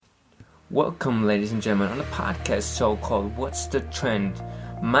Welcome, ladies and gentlemen, on the podcast show called What's the Trend?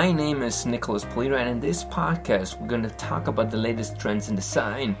 My name is Nicholas Polito, and in this podcast, we're going to talk about the latest trends in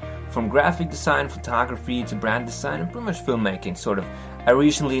design, from graphic design, photography, to brand design, and pretty much filmmaking, sort of. I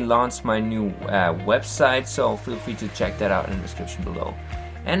recently launched my new website, so feel free to check that out in the description below.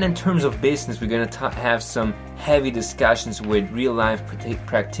 And in terms of business, we're going to have some heavy discussions with real-life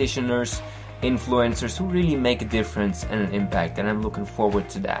practitioners, influencers who really make a difference and an impact, and I'm looking forward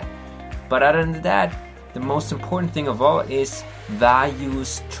to that. But other than that, the most important thing of all is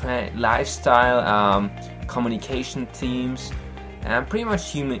values, lifestyle, communication themes, and pretty much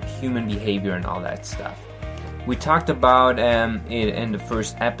human behavior and all that stuff. We talked about it in the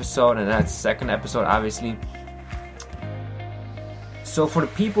first episode, and that's the second episode, obviously. So for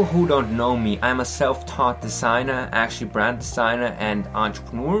the people who don't know me, I'm a self-taught designer, actually brand designer and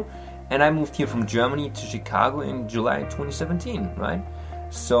entrepreneur, and I moved here from Germany to Chicago in July 2017, right?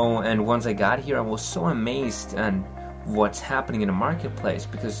 So, and once I got here, I was so amazed at what's happening in the marketplace,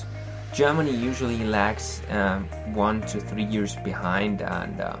 because Germany usually lags 1 to 3 years behind,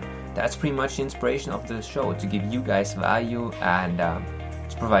 and that's pretty much the inspiration of the show, to give you guys value and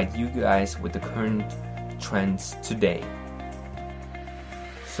to provide you guys with the current trends today.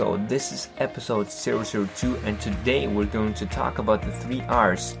 So this is episode 002, and today we're going to talk about the 3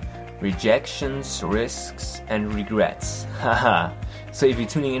 R's: rejections, risks, and regrets. Haha. So if you're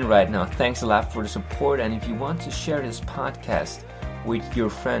tuning in right now, thanks a lot for the support, and if you want to share this podcast with your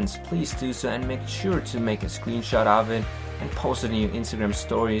friends, please do so, and make sure to make a screenshot of it and post it in your Instagram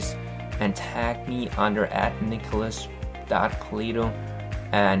stories and tag me under @nicholas.polito,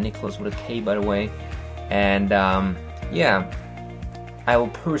 Nicholas with a K, by the way. And I will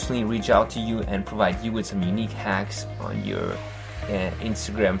personally reach out to you and provide you with some unique hacks on your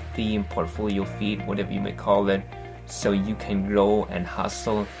Instagram theme, portfolio feed, whatever you may call it, so you can grow and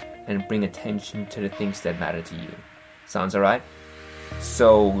hustle and bring attention to the things that matter to you. Sounds alright?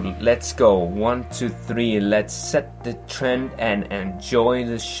 So let's go. 1, 2, 3. Let's set the trend and enjoy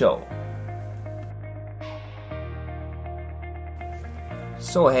the show.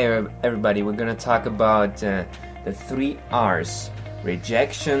 So hey everybody, we're gonna talk about the 3 R's: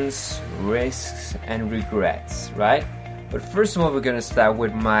 rejections, risks, and regrets, right? But first of all, we're gonna start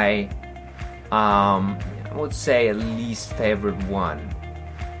with my I would say least favorite one,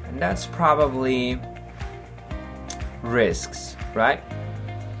 and that's probably risks, right?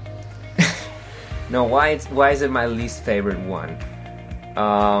 No, why is it my least favorite one?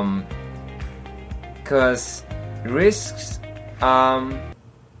 Because risks,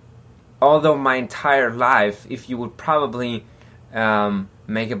 although my entire life, if you would probably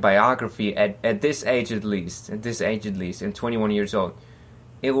make a biography at this age at least, in 21 years old,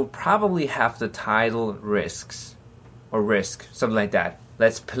 it will probably have the title Risks, or Risk, something like that.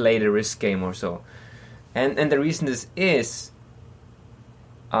 Let's play the risk game or so. And the reason this is,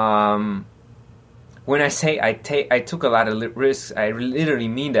 when I say I took a lot of risks, I literally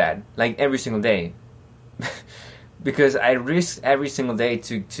mean that, like every single day. Because I risked every single day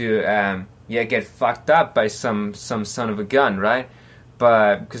to get fucked up by some son of a gun, right?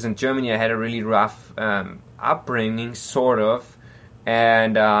 But because in Germany I had a really rough upbringing, sort of.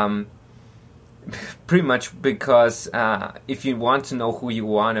 And pretty much because if you want to know who you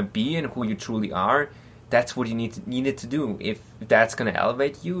want to be and who you truly are, that's what you needed to do. If that's going to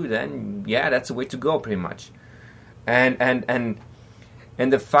elevate you, then yeah, that's the way to go, pretty much. And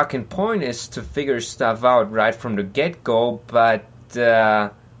the fucking point is to figure stuff out right from the get-go. But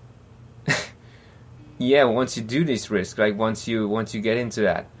yeah, once you do this risk, like once you get into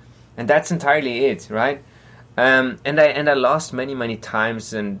that, and that's entirely it, right? And I lost many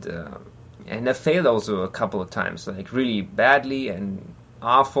times, and I failed also a couple of times, like really badly and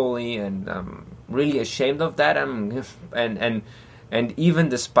awfully, and I'm really ashamed of that. And even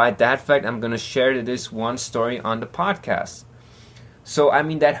despite that fact, I'm gonna share this one story on the podcast. So I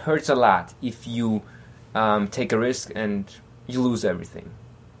mean, that hurts a lot if you take a risk and you lose everything.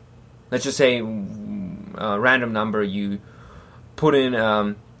 Let's just say a random number, you put in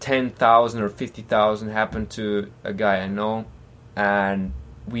 10,000 or 50,000, happened to a guy I know, and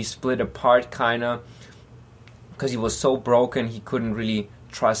we split apart kinda because he was so broken he couldn't really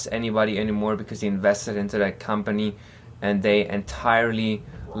trust anybody anymore, because he invested into that company and they entirely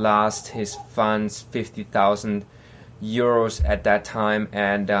lost his funds, 50,000 euros at that time,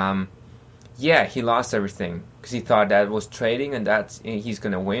 and he lost everything because he thought that was trading and that he's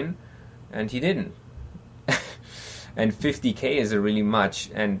gonna win, and he didn't. And 50k is really much,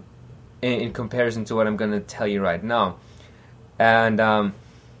 and in comparison to what I'm going to tell you right now. And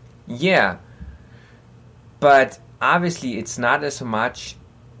but obviously it's not as much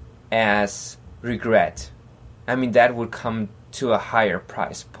as regret. I mean, that would come to a higher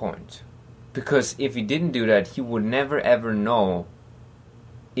price point. Because if he didn't do that, he would never ever know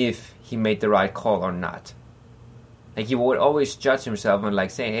if he made the right call or not. Like, he would always judge himself and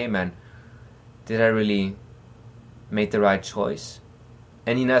like say, hey man, did I really make the right choice?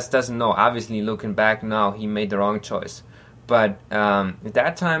 And he just doesn't know. Obviously, looking back now, he made the wrong choice. But at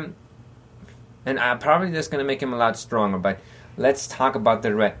that time, and I'm probably just going to make him a lot stronger, but let's talk about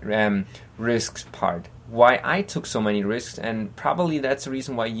the risks part. Why I took so many risks, and probably that's the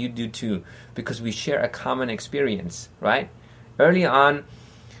reason why you do too, because we share a common experience, right? Early on,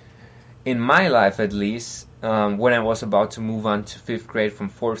 in my life at least, when I was about to move on to 5th grade from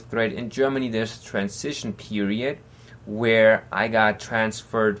 4th grade, in Germany there's a transition period where I got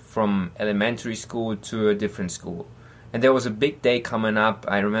transferred from elementary school to a different school. And there was a big day coming up.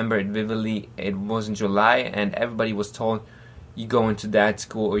 I remember it vividly. It was in July, and everybody was told, you go into that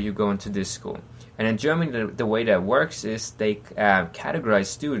school or you go into this school. And in Germany, the way that works is they categorize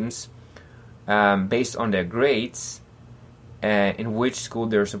students based on their grades in which school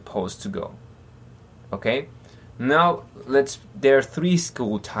they're supposed to go. Okay? Now, there are 3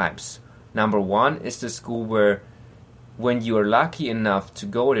 school types. Number 1 is the school where when you are lucky enough to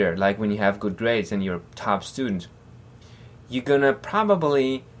go there, like when you have good grades and you're a top student, you're gonna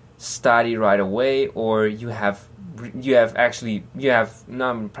probably study right away, or I'm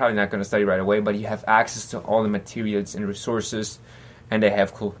probably not gonna study right away, but you have access to all the materials and resources, and they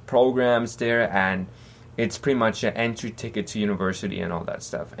have cool programs there, and it's pretty much an entry ticket to university and all that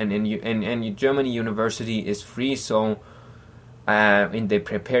stuff. And in Germany, university is free, so and they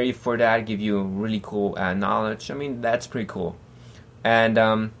prepare you for that, give you really cool knowledge. I mean, that's pretty cool. And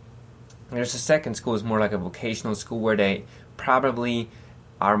there's a second school, is more like a vocational school, where they probably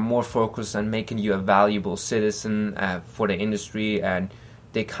are more focused on making you a valuable citizen for the industry, and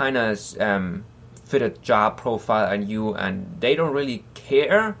they kind of fit a job profile on you, and they don't really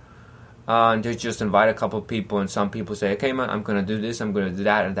care. They just invite a couple of people, and some people say, okay man, I'm gonna do this, I'm gonna do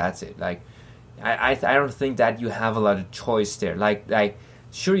that, and that's it. Like, I don't think that you have a lot of choice there. Like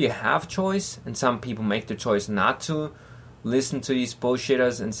sure, you have choice, and some people make the choice not to listen to these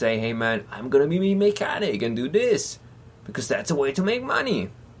bullshitters and say, hey man, I'm gonna be a mechanic and do this because that's a way to make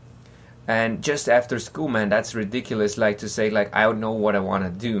money. And just after school, man, that's ridiculous. Like, to say, like, I don't know what I want to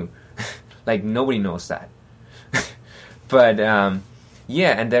do. Like, nobody knows that. But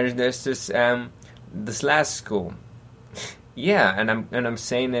yeah, and there's this last school. Yeah, and I'm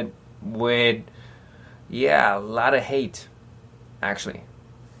saying it with a lot of hate, actually,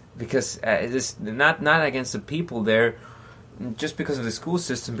 because it is not against the people there, just because of the school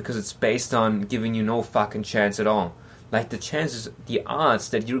system, because it's based on giving you no fucking chance at all. Like, the odds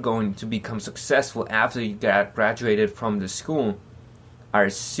that you're going to become successful after you graduated from the school are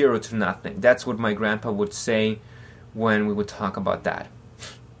 0 to nothing. That's what my grandpa would say when we would talk about that,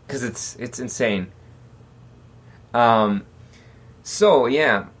 because it's insane. So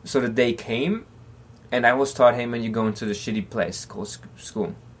the day came, and I was taught, hey man, you're going to the shitty place called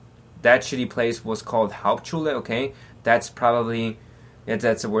school. That shitty place was called Hauptschule. Okay, that's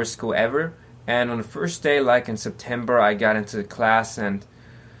the worst school ever. And on the first day, like in September, I got into the class, and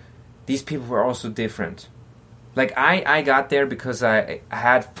these people were also different. Like, I got there because I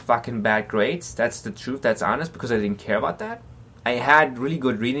had fucking bad grades. That's the truth, that's honest, because I didn't care about that. I had really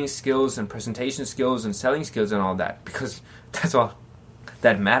good reading skills and presentation skills and selling skills and all that, because that's all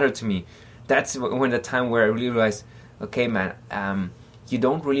that mattered to me. That's when the time where I really realized, okay man, you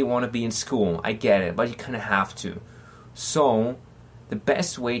don't really want to be in school. I get it, but you kind of have to. So the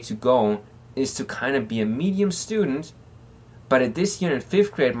best way to go is to kind of be a medium student. But at this year in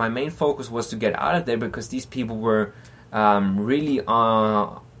 5th grade, my main focus was to get out of there, because these people were really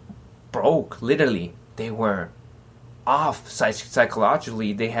broke, literally. They were off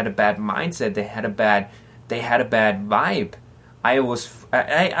psychologically. They had a bad mindset. They had a bad vibe. I was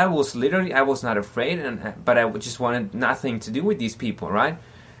not afraid, but I just wanted nothing to do with these people, right?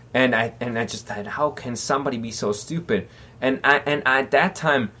 And I just thought, how can somebody be so stupid? And at that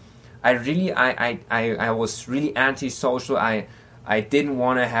time, I was really antisocial. I didn't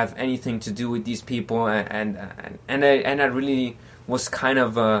want to have anything to do with these people, and I really was kind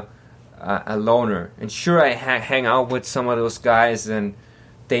of a loner. And sure, I hang out with some of those guys, and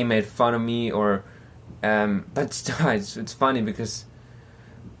they made fun of me, but still, it's funny because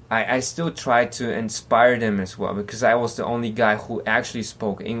I still tried to inspire them as well, because I was the only guy who actually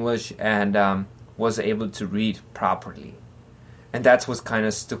spoke English and was able to read properly. And that's what kind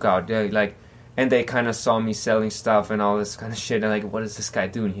of stuck out. And they kind of saw me selling stuff and all this kind of shit. And like, what is this guy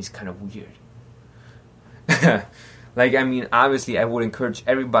doing? He's kind of weird. Like, I mean, obviously, I would encourage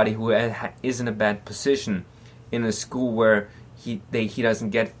everybody who is in a bad position in a school where he doesn't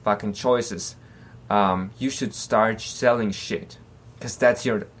get fucking choices. You should start selling shit, because that's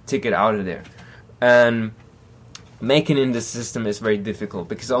your ticket out of there. And making in the system is very difficult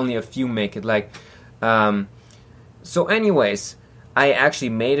because only a few make it. Like, so anyways, I actually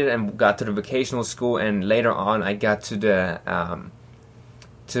made it and got to the vocational school, and later on I got to the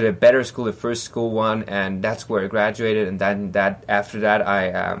better school, the first school one, and that's where I graduated. And then after that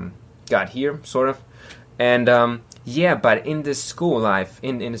I got here, sort of. And yeah, but in this school life,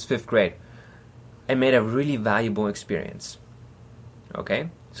 in this 5th grade, I made a really valuable experience. Okay,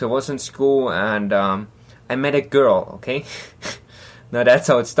 so I was in school and I met a girl. Okay, now that's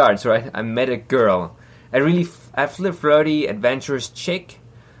how it starts, right? I met a girl. I feel flirty, adventurous chick.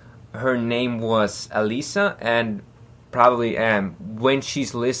 Her name was Alisa, and probably when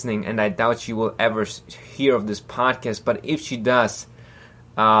she's listening, and I doubt she will ever hear of this podcast, but if she does,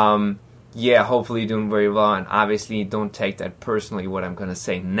 yeah, hopefully you're doing very well, and obviously don't take that personally what I'm gonna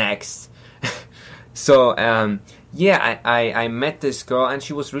say next. So yeah, I met this girl, and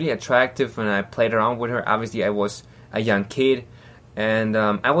she was really attractive, and I played around with her. Obviously I was a young kid, and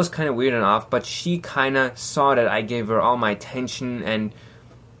I was kind of weird enough, but she kind of saw that I gave her all my attention, and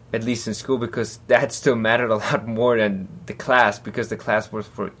at least in school, because that still mattered a lot more than the class, because the class was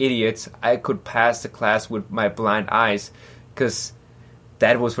for idiots. I could pass the class with my blind eyes, because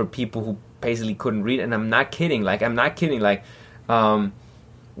that was for people who basically couldn't read. And I'm not kidding. Like,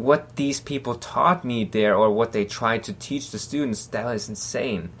 what these people taught me there, or what they tried to teach the students, that was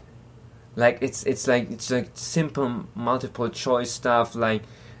insane. Like, it's like simple multiple choice stuff, like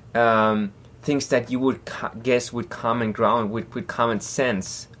things that you would guess with common ground, with common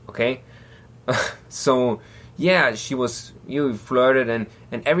sense. Okay, so yeah, you flirted, and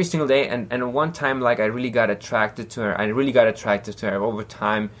every single day, and one time, like, I really got attracted to her over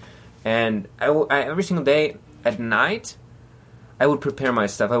time, and I every single day at night, I would prepare my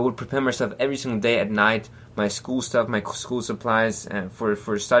stuff. I would prepare myself every single day at night, my school stuff, my school supplies, and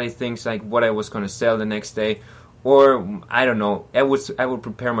for study things, like what I was going to sell the next day, or I don't know. I would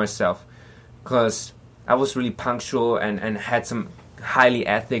prepare myself, because I was really punctual and had some highly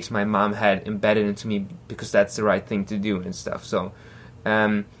ethics my mom had embedded into me, because that's the right thing to do and stuff. So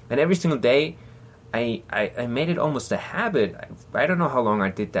and every single day I made it almost a habit. I don't know how long I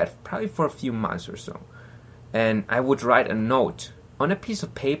did that, probably for a few months or so. And I would write a note on a piece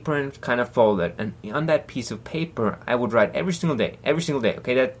of paper and kind of fold it, and on that piece of paper I would write every single day,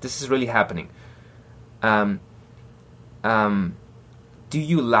 okay, that this is really happening. Do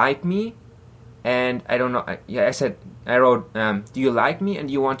you like me? And I don't know. I wrote, do you like me, and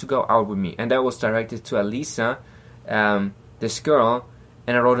do you want to go out with me? And that was directed to Alisa, this girl,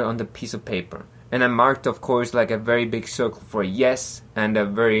 and I wrote it on the piece of paper. And I marked, of course, like a very big circle for yes, and a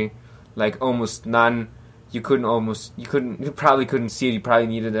very, like, almost none. You probably couldn't see it. You probably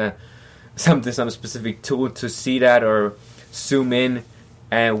needed some specific tool to see that, or zoom in,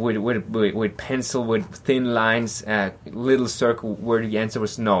 with pencil, with thin lines, little circle where the answer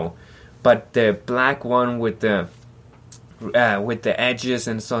was no. But the black one with the edges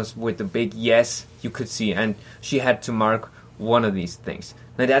and so with the big yes, you could see, and she had to mark one of these things.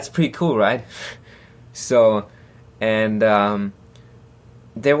 Now that's pretty cool, right? So, and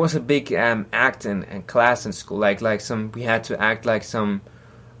there was a big act in class in school, like we had to act like some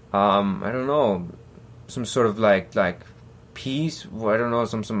I don't know, some sort of like piece, I don't know,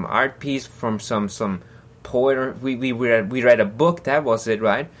 some art piece from some poet. Or we read a book. That was it,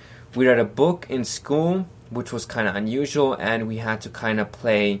 right? We read a book in school, which was kind of unusual, and we had to kind of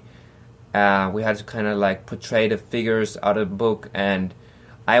play. We had to kind of like portray the figures out of the book, and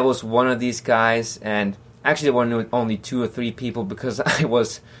I was one of these guys. And actually, there were only 2 or 3 people, because I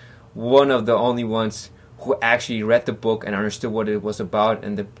was one of the only ones who actually read the book and understood what it was about,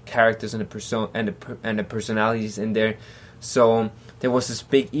 and the characters and the personalities in there. So there was this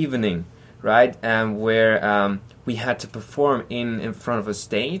big evening, right, where we had to perform in front of a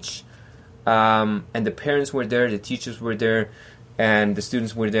stage, and the parents were there, the teachers were there, and the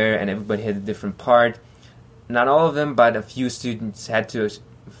students were there, and everybody had a different part. Not all of them, but a few students had to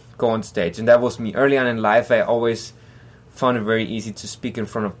go on stage, and that was me. Early on in life, I always found it very easy to speak in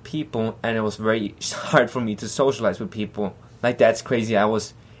front of people, and it was very hard for me to socialize with people. Like, that's crazy. I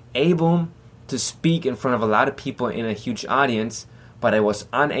was able to speak in front of a lot of people in a huge audience, but I was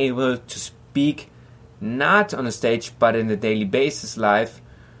unable to speak not on a stage, but in the daily basis life,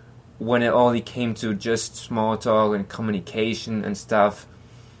 when it only came to just small talk and communication and stuff,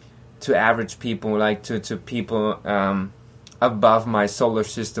 to average people, like to people above my solar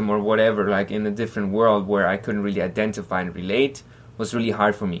system or whatever, like in a different world where I couldn't really identify and relate, was really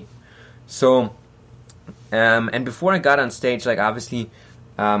hard for me. So, and before I got on stage, like obviously,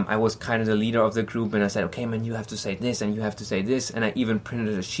 I was kind of the leader of the group, and I said, okay, man, you have to say this and you have to say this, and I even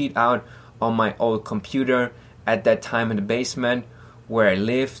printed a sheet out on my old computer at that time in the basement where I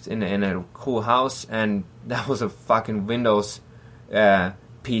lived in a cool house, and that was a fucking Windows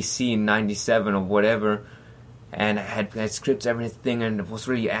PC 97 or whatever, and I had scripts, everything, and was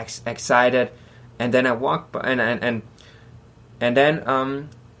really excited. And then I walked by, and then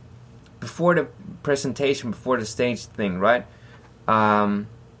before the presentation, before the stage thing, right? I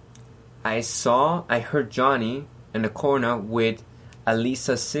heard Johnny in the corner with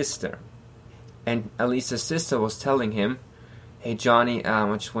Alisa's sister, and Alisa's sister was telling him, "Hey Johnny,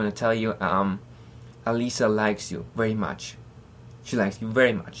 I just want to tell you, Alisa likes you very much. She likes you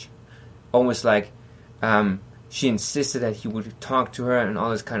very much." Almost like she insisted that he would talk to her and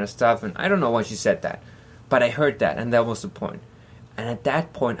all this kind of stuff. And I don't know why she said that, but I heard that, and that was the point. And at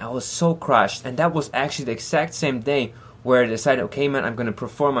that point, I was so crushed. And that was actually the exact same day where I decided, okay, man, I'm going to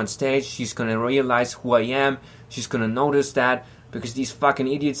perform on stage. She's going to realize who I am. She's going to notice that, because these fucking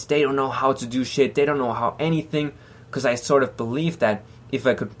idiots, they don't know how to do shit. They don't know how anything. Because I sort of believed that if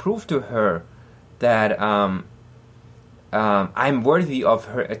I could prove to her that I'm worthy of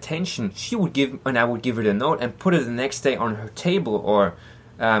her attention, she would give, and I would give her the note and put it the next day on her table, or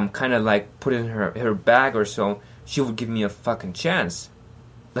kind of like put it in her bag or so, she would give me a fucking chance.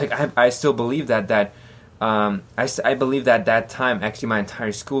 Like, I still believe that I believe that time, actually my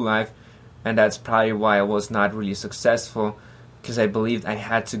entire school life, and that's probably why I was not really successful, because I believed I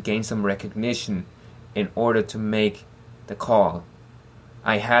had to gain some recognition in order to make the call.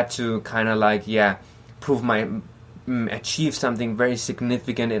 I had to kind of like, prove achieve something very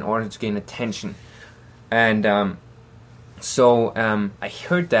significant in order to gain attention. And so I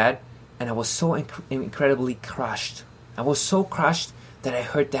heard that, and I was so incredibly crushed. I was so crushed that I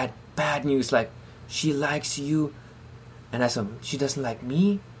heard that bad news, like, she likes you. And I said, she doesn't like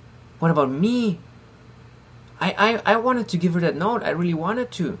me? What about me? I wanted to give her that note. I really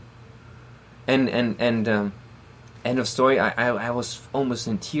wanted to. And end of story. I was almost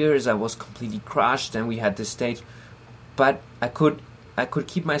in tears. I was completely crushed, and we had this stage. But I could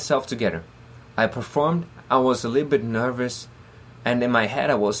keep myself together. I performed. I was a little bit nervous, and in my head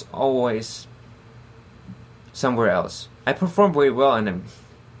I was always somewhere else. I performed very well, and I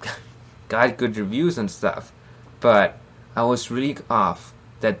got good reviews and stuff, but I was really off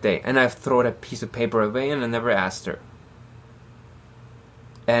that day, and I threw that piece of paper away, and I never asked her.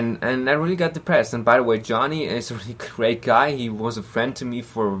 And I really got depressed. And by the way, Johnny is a really great guy. He was a friend to me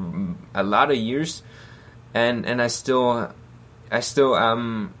for a lot of years, and I still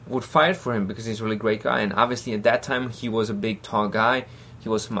would fight for him because he's a really great guy. And obviously at that time he was a big, tall guy. He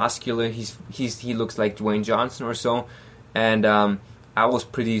was muscular. He looks like Dwayne Johnson or so. And I was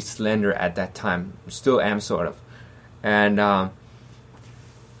pretty slender at that time. Still am, sort of. And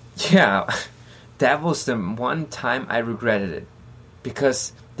that was the one time I regretted it,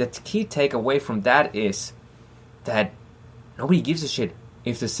 because the key takeaway from that is that nobody gives a shit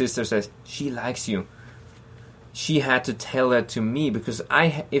if the sister says she likes you. She had to tell that to me, because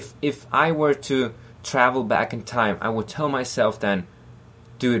if I were to travel back in time, I would tell myself then,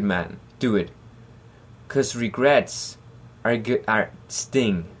 do it, man, do it, because regrets are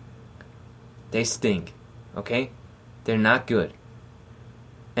sting. They stink, okay? They're not good,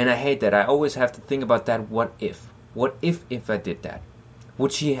 and I hate that. I always have to think about that. What if I did that?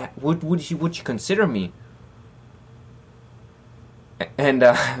 Would she consider me? And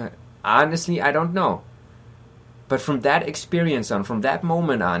honestly, I don't know. But from that experience on, from that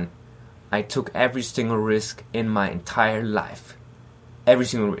moment on, I took every single risk in my entire life. Every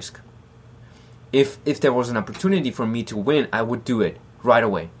single risk. If there was an opportunity for me to win, I would do it right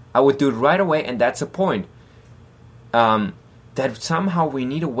away. I would do it right away, and that's the point. That somehow we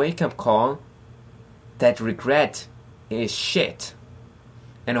need a wake-up call that regret is shit.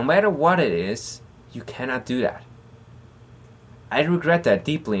 And no matter what it is, you cannot do that. I regret that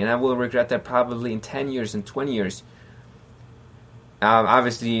deeply, and I will regret that probably in 10 years and 20 years.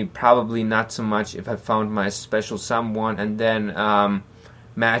 Obviously, probably not so much if I found my special someone and then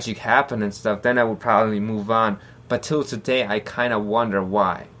magic happened and stuff, then I would probably move on. But till today, I kind of wonder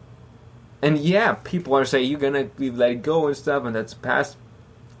why. And yeah, people are saying, you're gonna let it go and stuff, and that's past.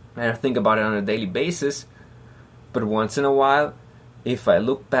 And I think about it on a daily basis. But once in a while, if I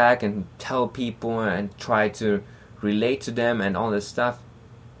look back and tell people and try to relate to them and all this stuff,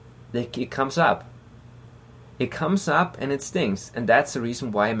 it comes up. it comes up and it stings, and that's the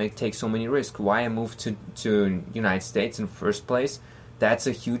reason why I take so many risks. Why I moved to United States in the first place. That's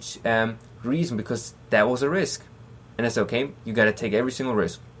a huge reason, because that was a risk, and it's okay. You got to take every single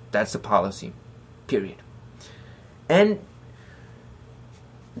risk. That's the policy, period. And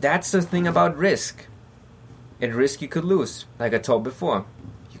that's the thing about risk. At risk, you could lose, like I told before.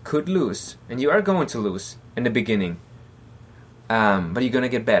 You could lose, and you are going to lose in the beginning. But you're gonna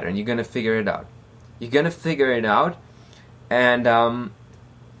get better, and you're gonna figure it out. You're gonna figure it out. And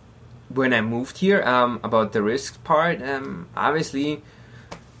when I moved here, about the risk part, obviously,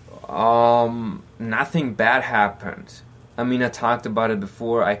 nothing bad happened. I mean, I talked about it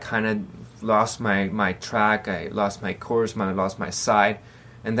before. I kind of lost my track. I lost my course. I lost my sight,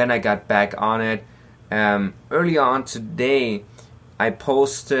 and then I got back on it. Early on today, I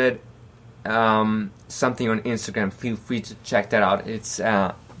posted something on Instagram. Feel free to check that out. It's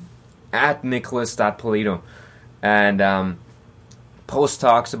at Nicholas.Polito, and post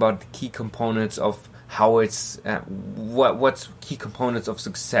talks about the key components of how it's what's key components of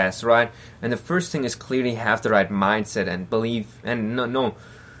success, right? And the first thing is clearly have the right mindset and believe, and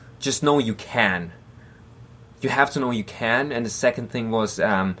just know you can. You have to know you can. And the second thing was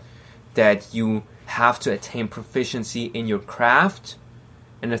that you have to attain proficiency in your craft.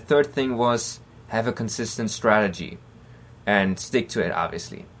 And the third thing was have a consistent strategy and stick to it,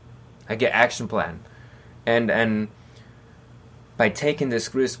 obviously. I get action plan. And by taking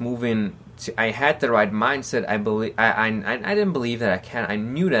this risk, I had the right mindset. I didn't believe that I can. I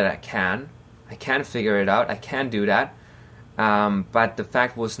knew that I can. I can figure it out. I can do that. But the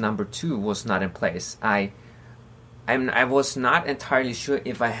fact was, number 2 was not in place. I was not entirely sure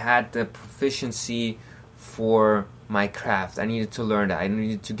if I had the proficiency for my craft. I needed to learn that. I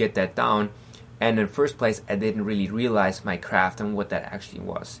needed to get that down. And in the first place, I didn't really realize my craft and what that actually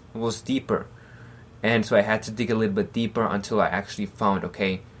was. It was deeper. And so I had to dig a little bit deeper until I actually found,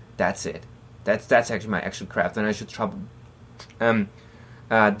 okay, that's it. That's actually my actual craft. And I should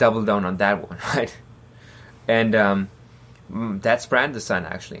double down on that one, right? And that's brand design,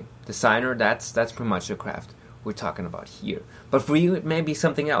 actually. Designer, that's pretty much the craft we're talking about here. But for you, it may be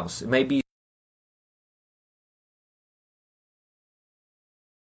something else. It may be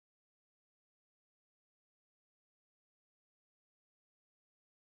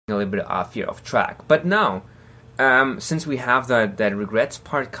a little bit off here, off track. But now, since we have that regrets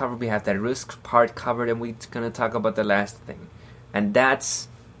part covered, we have that risk part covered, and we're going to talk about the last thing. And that's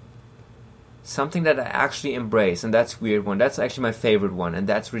something that I actually embrace, and that's a weird one. That's actually my favorite one, and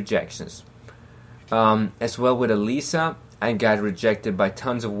that's rejections. As well with Elisa, I got rejected by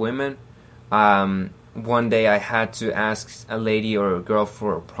tons of women. One day I had to ask a lady or a girl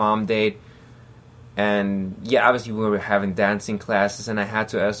for a prom date, and yeah, obviously we were having dancing classes, and I had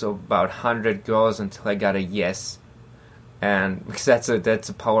to ask about 100 girls until I got a yes. And because that's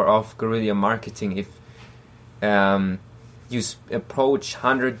a power of guerrilla marketing. If you approach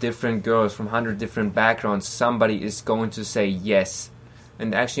 100 different girls from 100 different backgrounds, somebody is going to say yes.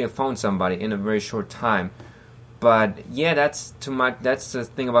 And actually I found somebody in a very short time. But yeah, that's too much. That's the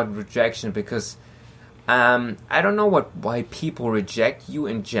thing about rejection, because I don't know why people reject you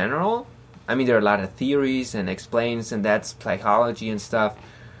in general. I mean, there are a lot of theories and explains, and that's psychology and stuff.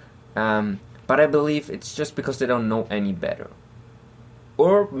 But I believe it's just because they don't know any better.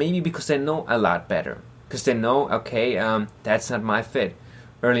 Or maybe because they know a lot better. Because they know, okay, that's not my fit.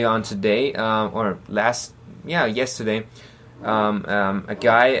 Early on today, yesterday, a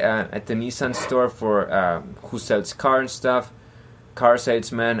guy at the Nissan store who sells car and stuff, car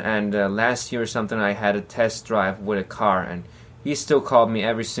salesman, and last year or something I had a test drive with a car, and he still called me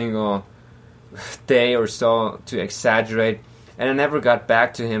every single day or so to exaggerate, and I never got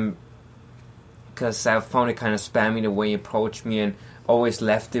back to him because I found it kind of spammy the way he approached me and always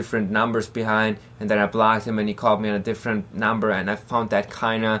left different numbers behind, and then I blocked him and he called me on a different number, and I found that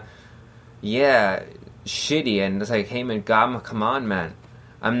kind of shitty. And it's like, hey man, God, come on man,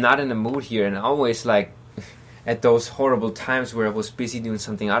 I'm not in the mood here. And always like at those horrible times where I was busy doing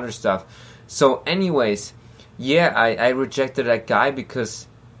something other stuff. So anyways, I rejected that guy because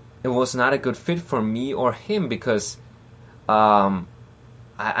it was not a good fit for me or him, because I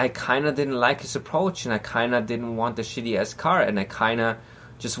kind of didn't like his approach, and I kind of didn't want the shitty ass car, and I kind of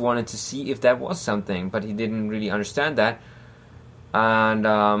just wanted to see if that was something, but he didn't really understand that. And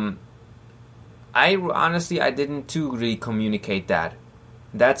I didn't really communicate that.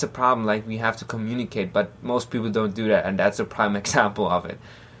 That's a problem. Like, we have to communicate, but most people don't do that, and that's a prime example of it.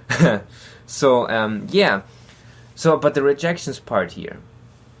 So but the rejections part here,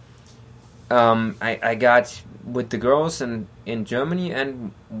 I got with the girls, and in Germany,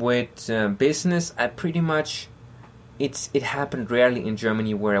 and with business, I pretty much it happened rarely in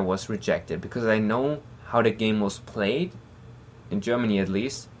Germany where I was rejected, because I know how the game was played in Germany at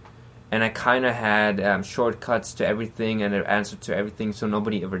least, and I kind of had shortcuts to everything and an answer to everything, so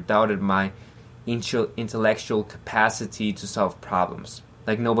nobody ever doubted my intellectual capacity to solve problems.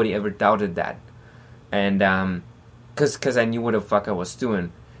 Like, nobody ever doubted that, and because I knew what the fuck I was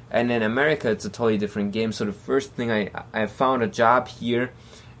doing. And in America, it's a totally different game. So the first thing I found a job here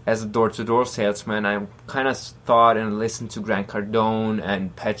as a door-to-door salesman. I kind of thought and listened to Grant Cardone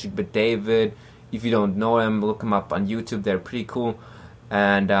and Patrick Bet-David. If you don't know them, look them up on YouTube. They're pretty cool.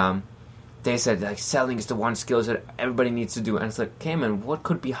 And they said, like, selling is the one skill that everybody needs to do. And it's like, okay, man, what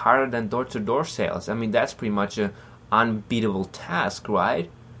could be harder than door-to-door sales? I mean, that's pretty much an unbeatable task, right?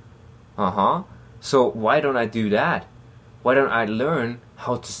 So why don't I do that? Why don't I learn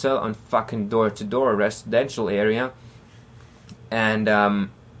how to sell on fucking door-to-door residential area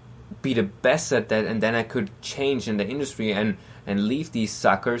and be the best at that, and then I could change in the industry and leave these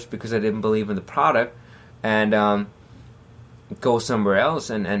suckers because I didn't believe in the product, and go somewhere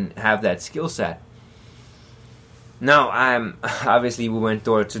else and have that skill set. Now, obviously we went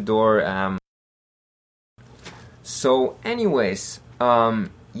door to door. So anyways,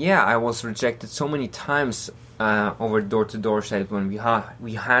 yeah, I was rejected so many times over door-to-door sales when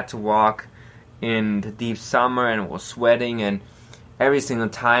we had to walk in the deep summer and it was sweating, and every single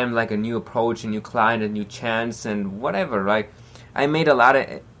time, like, a new approach, a new client, a new chance, and whatever. Like, I made a lot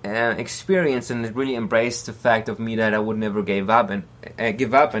of experience, and it really embraced the fact of me that I would never give up, and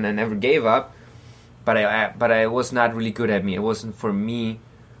I never gave up. But I was not really good at me. It wasn't for me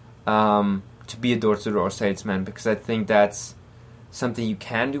to be a door-to-door salesman, because I think that's something you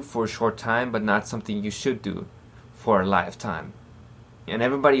can do for a short time, but not something you should do for a lifetime. And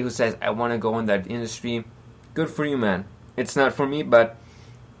everybody who says, I want to go in that industry, good for you, man. It's not for me, but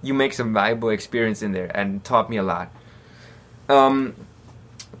you make some valuable experience in there, and taught me a lot.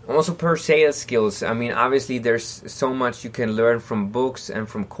 Also, per sales skills, I mean, obviously there's so much you can learn from books and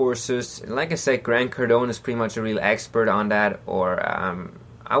from courses. Like I said, Grant Cardone is pretty much a real expert on that, or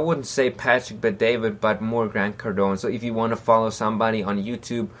I wouldn't say Patrick Bet-David, but more Grant Cardone. So if you want to follow somebody on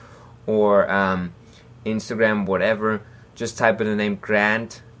YouTube or Instagram, whatever, just type in the name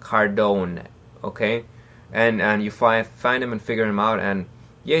Grant Cardone, okay? And you find him and figure him out, and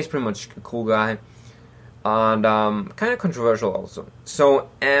yeah, he's pretty much a cool guy, and kind of controversial also. So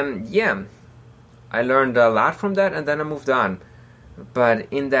yeah, I learned a lot from that, and then I moved on. But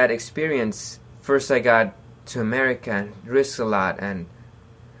in that experience, first I got to America and risked a lot, and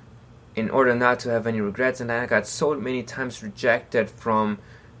in order not to have any regrets, and then I got so many times rejected from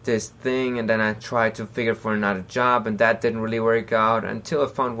this thing, and then I tried to figure for another job, and that didn't really work out until I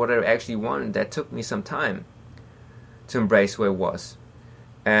found what I actually wanted. That took me some time to embrace who I was.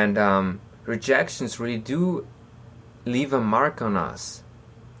 And rejections really do leave a mark on us,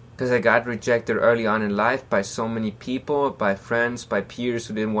 because I got rejected early on in life by so many people, by friends, by peers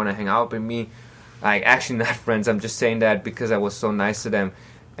who didn't want to hang out with me. Like, actually not friends, I'm just saying that because I was so nice to them,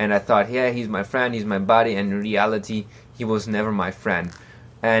 and I thought, yeah, he's my friend, he's my buddy, and in reality, he was never my friend.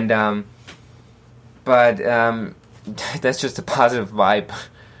 And but that's just a positive vibe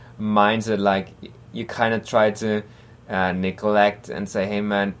mindset. Like, you kind of try to neglect and say, hey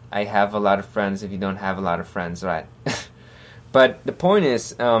man, I have a lot of friends if you don't have a lot of friends, right? But the point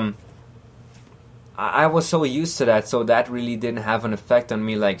is, I was so used to that, so that really didn't have an effect on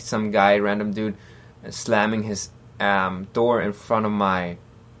me, like some guy, random dude, slamming his door in front of my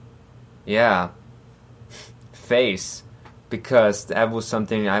face, because that was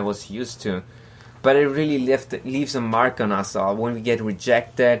something I was used to. But it really leaves a mark on us all when we get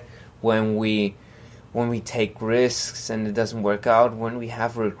rejected, when we take risks and it doesn't work out, when we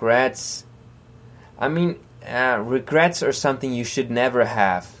have regrets. I mean, regrets are something you should never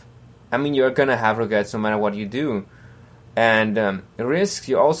have. I mean, you're gonna have regrets no matter what you do. And risks,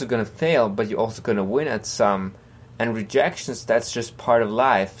 you're also gonna fail, but you're also gonna win at some. And rejections, that's just part of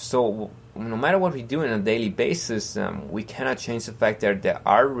life. So no matter what we do on a daily basis, we cannot change the fact that there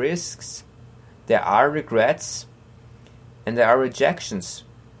are risks, there are regrets, and there are rejections.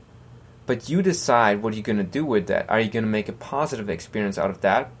 But you decide what you're going to do with that. Are you going to make a positive experience out of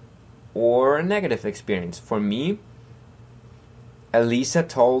that, or a negative experience? For me, Elisa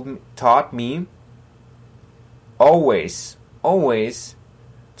taught me always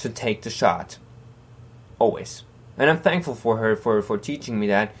to take the shot. Always. And I'm thankful for her for teaching me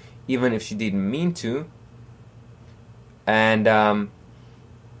that, even if she didn't mean to. And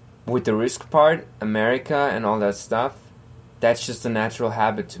with the risk part, America and all that stuff, that's just a natural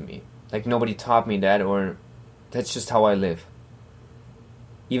habit to me. Like, nobody taught me that, or that's just how I live.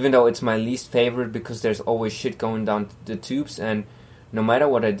 even though it's my least favorite because there's always shit going down the tubes, and no matter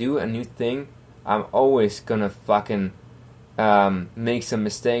what I do, a new thing, I'm always gonna fucking make some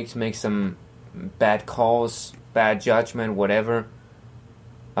mistakes, make some bad calls, bad judgment, whatever.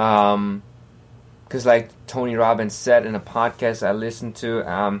 Because like Tony Robbins said in a podcast I listened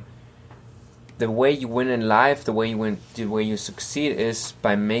to, the way you win in life, the way you succeed is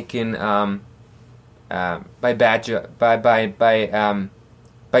by making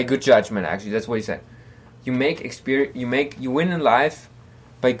by good judgment. Actually, that's what he said. You win in life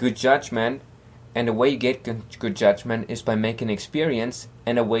by good judgment, and the way you get good judgment is by making experience,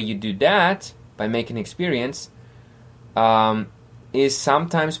 and the way you do that by making experience is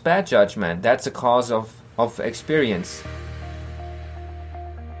sometimes bad judgment. That's a cause of experience.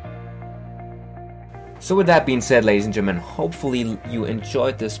 So with that being said, ladies and gentlemen, hopefully you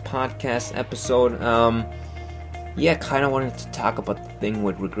enjoyed this podcast episode. Kind of wanted to talk about the thing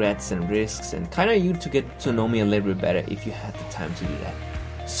with regrets and risks, and kind of you to get to know me a little bit better if you had the time to do that.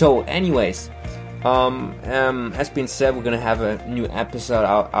 So anyways, as been said, we're gonna have a new episode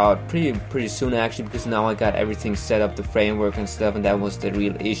out pretty soon actually, because now I got everything set up, the framework and stuff, and that was the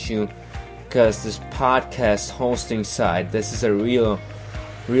real issue, because this podcast hosting site, this is a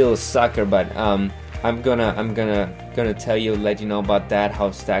real sucker, but I'm gonna tell you, let you know about that,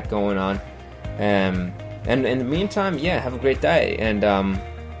 how's that going on, and in the meantime, have a great day, and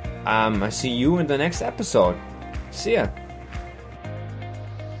I see you in the next episode. See ya.